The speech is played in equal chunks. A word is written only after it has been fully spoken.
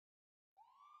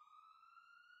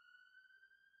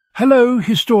Hello,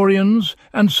 historians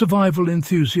and survival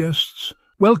enthusiasts.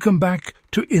 Welcome back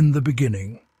to In the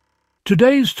Beginning.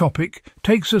 Today's topic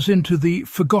takes us into the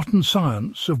forgotten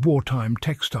science of wartime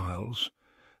textiles,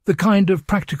 the kind of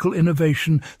practical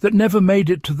innovation that never made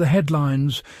it to the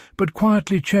headlines but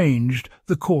quietly changed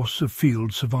the course of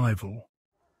field survival.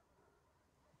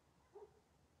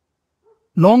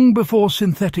 Long before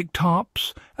synthetic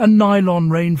tarps and nylon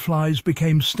rainflies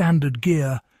became standard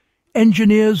gear,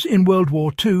 engineers in World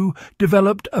War II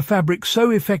developed a fabric so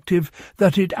effective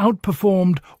that it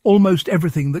outperformed almost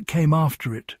everything that came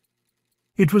after it.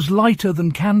 It was lighter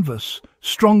than canvas,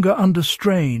 stronger under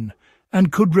strain,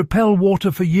 and could repel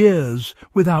water for years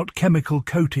without chemical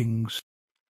coatings.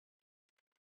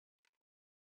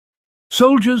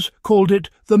 Soldiers called it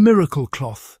the miracle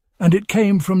cloth, and it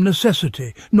came from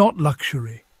necessity, not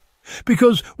luxury.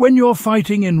 Because when you're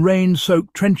fighting in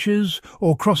rain-soaked trenches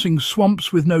or crossing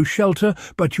swamps with no shelter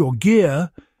but your gear,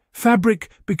 fabric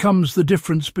becomes the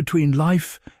difference between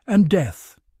life and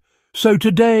death. So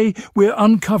today we're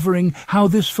uncovering how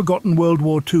this forgotten World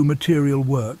War II material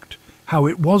worked, how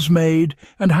it was made,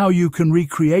 and how you can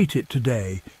recreate it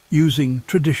today using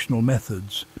traditional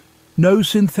methods. No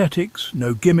synthetics,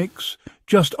 no gimmicks,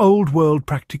 just old-world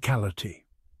practicality.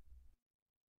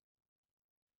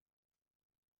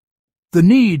 The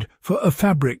need for a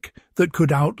fabric that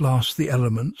could outlast the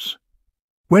elements.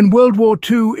 When World War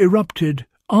II erupted,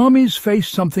 armies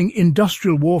faced something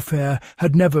industrial warfare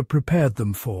had never prepared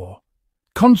them for: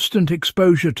 constant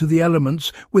exposure to the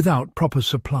elements without proper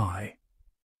supply.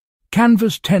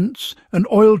 Canvas tents and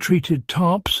oil-treated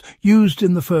tarps used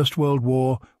in the First World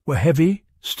War were heavy,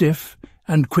 stiff,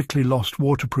 and quickly lost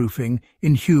waterproofing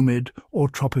in humid or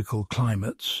tropical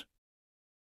climates.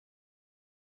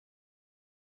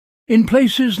 In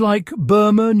places like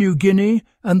Burma, New Guinea,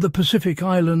 and the Pacific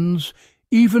Islands,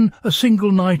 even a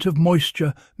single night of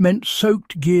moisture meant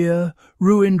soaked gear,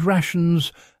 ruined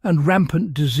rations, and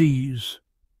rampant disease.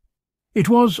 It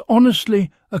was,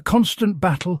 honestly, a constant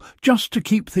battle just to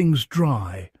keep things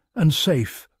dry and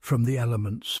safe from the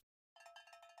elements.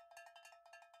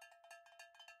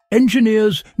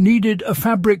 Engineers needed a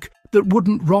fabric that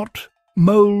wouldn't rot,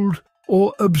 mould,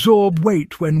 or absorb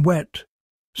weight when wet.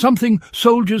 Something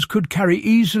soldiers could carry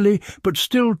easily but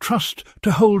still trust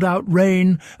to hold out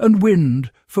rain and wind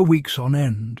for weeks on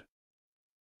end.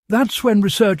 That's when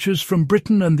researchers from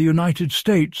Britain and the United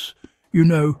States,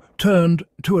 turned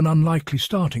to an unlikely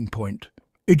starting point: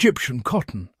 Egyptian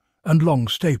cotton and long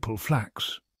staple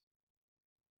flax.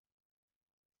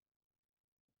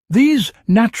 These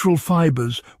natural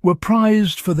fibres were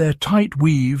prized for their tight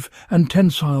weave and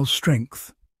tensile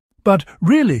strength. But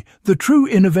really, the true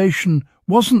innovation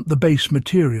wasn't the base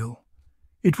material.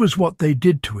 It was what they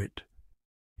did to it.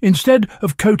 Instead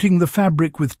of coating the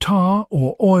fabric with tar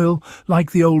or oil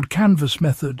like the old canvas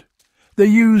method, they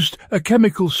used a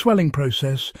chemical swelling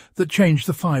process that changed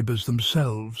the fibres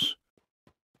themselves.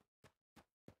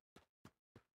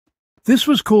 This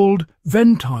was called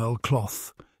ventile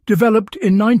cloth, developed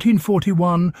in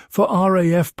 1941 for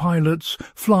RAF pilots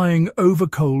flying over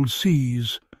cold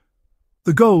seas.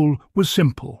 The goal was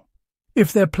simple.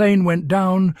 If their plane went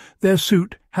down, their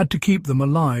suit had to keep them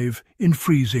alive in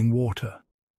freezing water.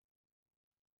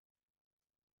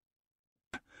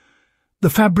 The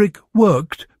fabric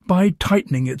worked by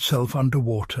tightening itself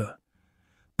underwater.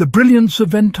 The brilliance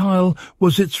of ventile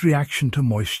was its reaction to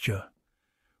moisture.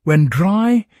 When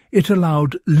dry, it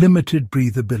allowed limited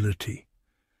breathability.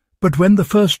 But when the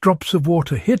first drops of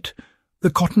water hit, the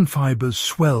cotton fibres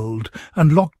swelled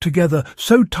and locked together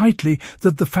so tightly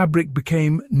that the fabric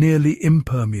became nearly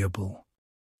impermeable.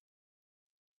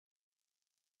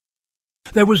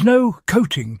 There was no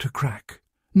coating to crack,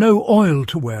 no oil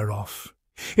to wear off.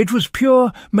 It was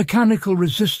pure mechanical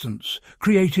resistance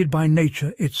created by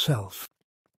nature itself.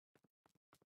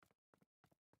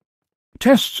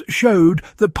 Tests showed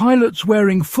that pilots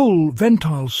wearing full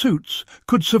ventile suits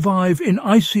could survive in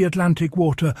icy Atlantic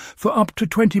water for up to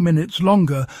 20 minutes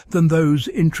longer than those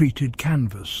in treated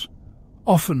canvas,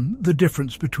 often the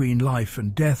difference between life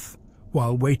and death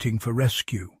while waiting for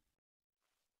rescue.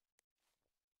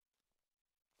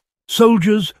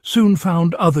 Soldiers soon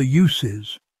found other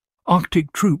uses.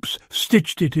 Arctic troops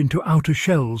stitched it into outer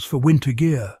shells for winter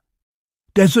gear.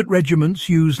 Desert regiments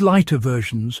used lighter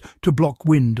versions to block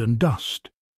wind and dust.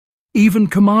 Even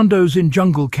commandos in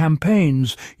jungle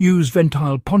campaigns used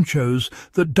ventile ponchos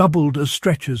that doubled as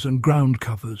stretchers and ground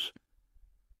covers.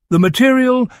 The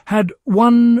material had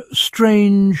one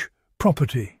strange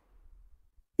property.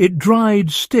 It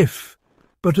dried stiff,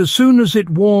 but as soon as it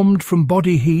warmed from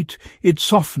body heat, it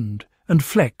softened and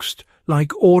flexed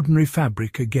like ordinary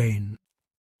fabric again.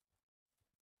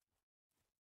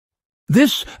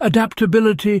 This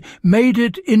adaptability made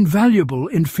it invaluable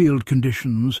in field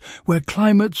conditions where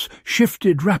climates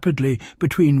shifted rapidly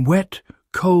between wet,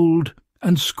 cold,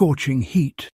 and scorching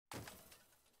heat.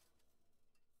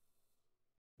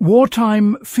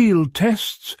 Wartime field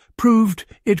tests proved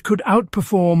it could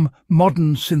outperform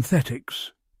modern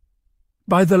synthetics.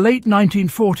 By the late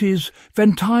 1940s,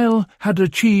 Ventile had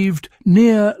achieved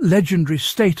near-legendary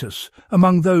status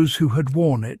among those who had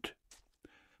worn it.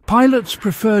 Pilots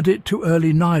preferred it to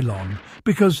early nylon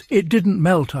because it didn't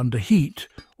melt under heat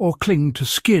or cling to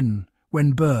skin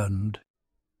when burned.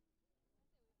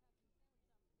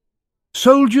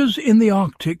 Soldiers in the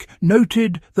Arctic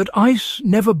noted that ice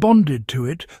never bonded to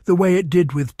it the way it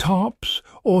did with tarps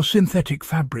or synthetic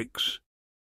fabrics.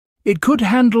 It could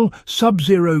handle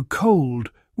sub-zero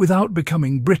cold without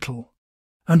becoming brittle,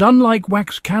 and unlike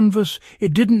wax canvas,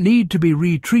 it didn't need to be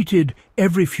retreated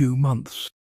every few months.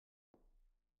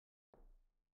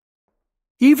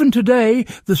 Even today,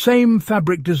 the same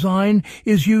fabric design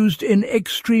is used in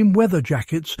extreme weather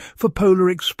jackets for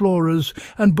polar explorers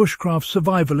and bushcraft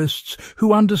survivalists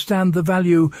who understand the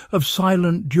value of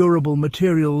silent, durable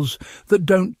materials that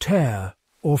don't tear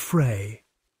or fray.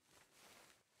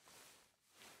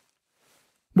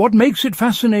 What makes it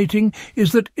fascinating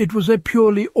is that it was a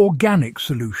purely organic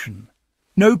solution.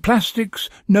 No plastics,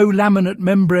 no laminate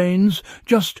membranes,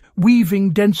 just weaving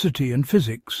density and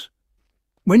physics.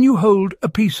 When you hold a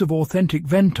piece of authentic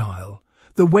Ventile,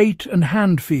 the weight and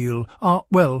hand feel are,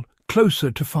 well,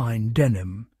 closer to fine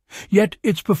denim. Yet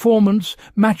its performance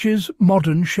matches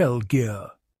modern shell gear.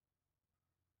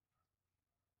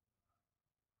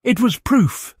 It was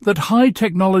proof that high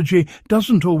technology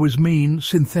doesn't always mean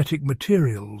synthetic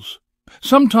materials.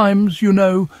 Sometimes, you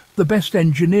know, the best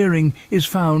engineering is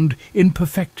found in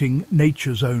perfecting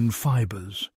nature's own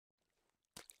fibres.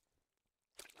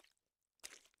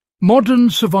 Modern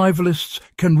survivalists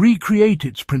can recreate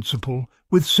its principle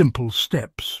with simple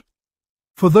steps.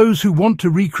 For those who want to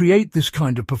recreate this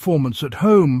kind of performance at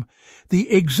home,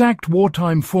 the exact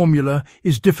wartime formula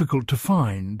is difficult to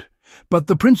find, but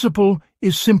the principle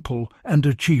is simple and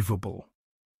achievable.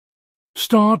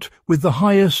 Start with the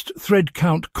highest thread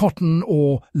count cotton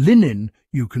or linen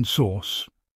you can source.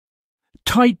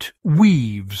 Tight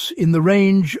weaves in the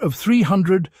range of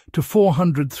 300 to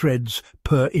 400 threads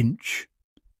per inch.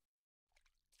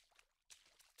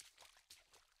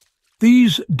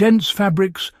 These dense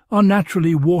fabrics are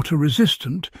naturally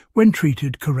water-resistant when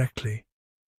treated correctly.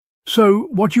 So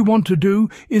what you want to do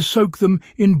is soak them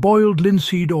in boiled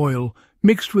linseed oil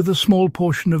mixed with a small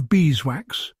portion of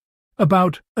beeswax,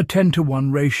 about a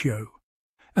 10-to-1 ratio,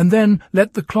 and then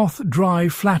let the cloth dry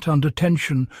flat under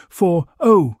tension for,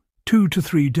 2 to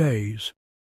 3 days.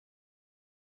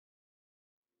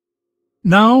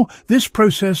 Now, this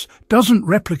process doesn't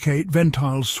replicate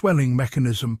Ventile's swelling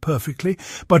mechanism perfectly,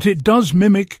 but it does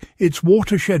mimic its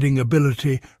water-shedding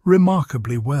ability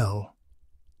remarkably well.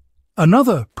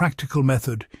 Another practical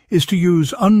method is to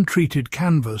use untreated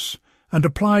canvas and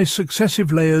apply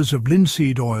successive layers of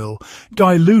linseed oil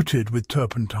diluted with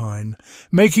turpentine,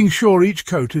 making sure each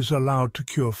coat is allowed to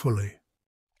cure fully.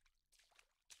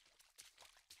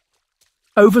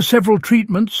 Over several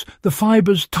treatments, the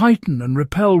fibres tighten and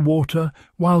repel water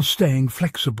while staying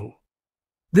flexible.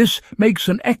 This makes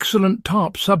an excellent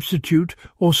tarp substitute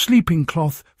or sleeping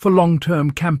cloth for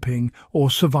long-term camping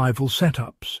or survival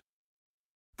setups.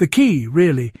 The key,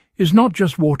 really, is not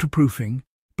just waterproofing,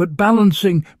 but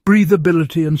balancing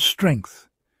breathability and strength,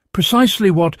 precisely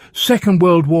what Second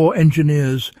World War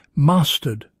engineers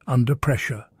mastered under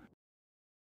pressure.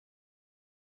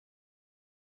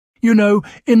 You know,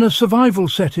 in a survival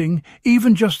setting,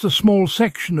 even just a small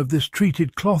section of this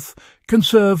treated cloth can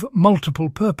serve multiple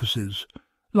purposes,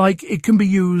 like it can be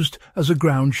used as a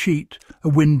ground sheet, a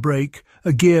windbreak,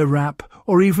 a gear wrap,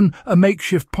 or even a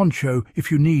makeshift poncho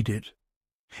if you need it.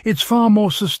 It's far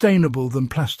more sustainable than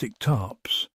plastic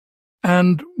tarps.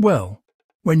 And, well,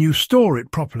 when you store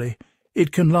it properly,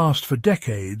 it can last for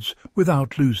decades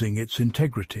without losing its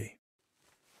integrity.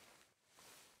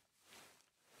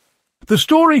 The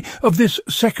story of this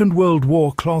Second World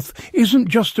War cloth isn't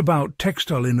just about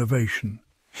textile innovation.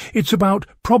 It's about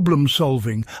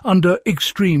problem-solving under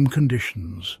extreme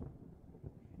conditions.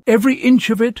 Every inch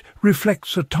of it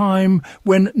reflects a time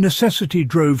when necessity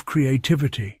drove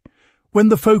creativity, when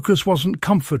the focus wasn't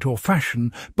comfort or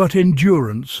fashion, but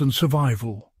endurance and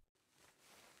survival.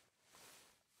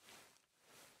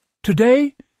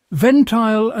 Today,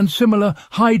 Ventile and similar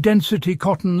high-density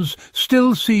cottons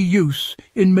still see use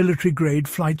in military-grade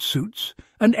flight suits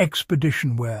and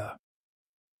expedition wear.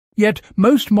 Yet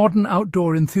most modern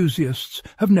outdoor enthusiasts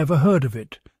have never heard of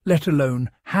it, let alone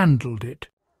handled it.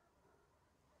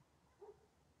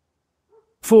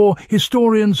 For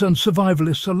historians and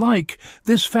survivalists alike,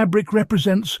 this fabric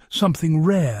represents something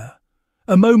rare,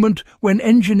 a moment when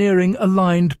engineering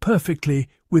aligned perfectly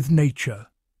with nature.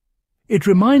 It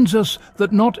reminds us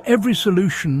that not every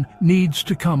solution needs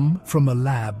to come from a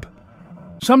lab.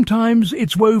 Sometimes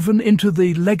it's woven into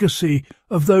the legacy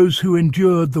of those who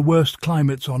endured the worst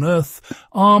climates on Earth,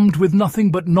 armed with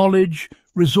nothing but knowledge,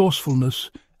 resourcefulness,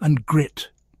 and grit.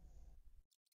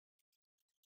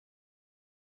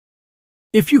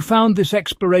 If you found this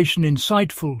exploration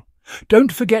insightful,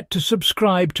 don't forget to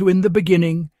subscribe to In the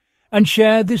Beginning and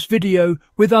share this video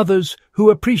with others who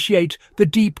appreciate the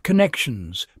deep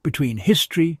connections between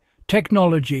history,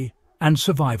 technology, and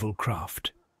survival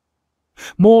craft.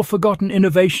 More forgotten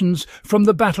innovations from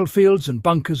the battlefields and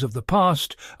bunkers of the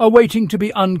past are waiting to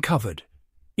be uncovered,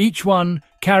 each one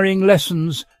carrying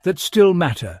lessons that still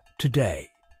matter today.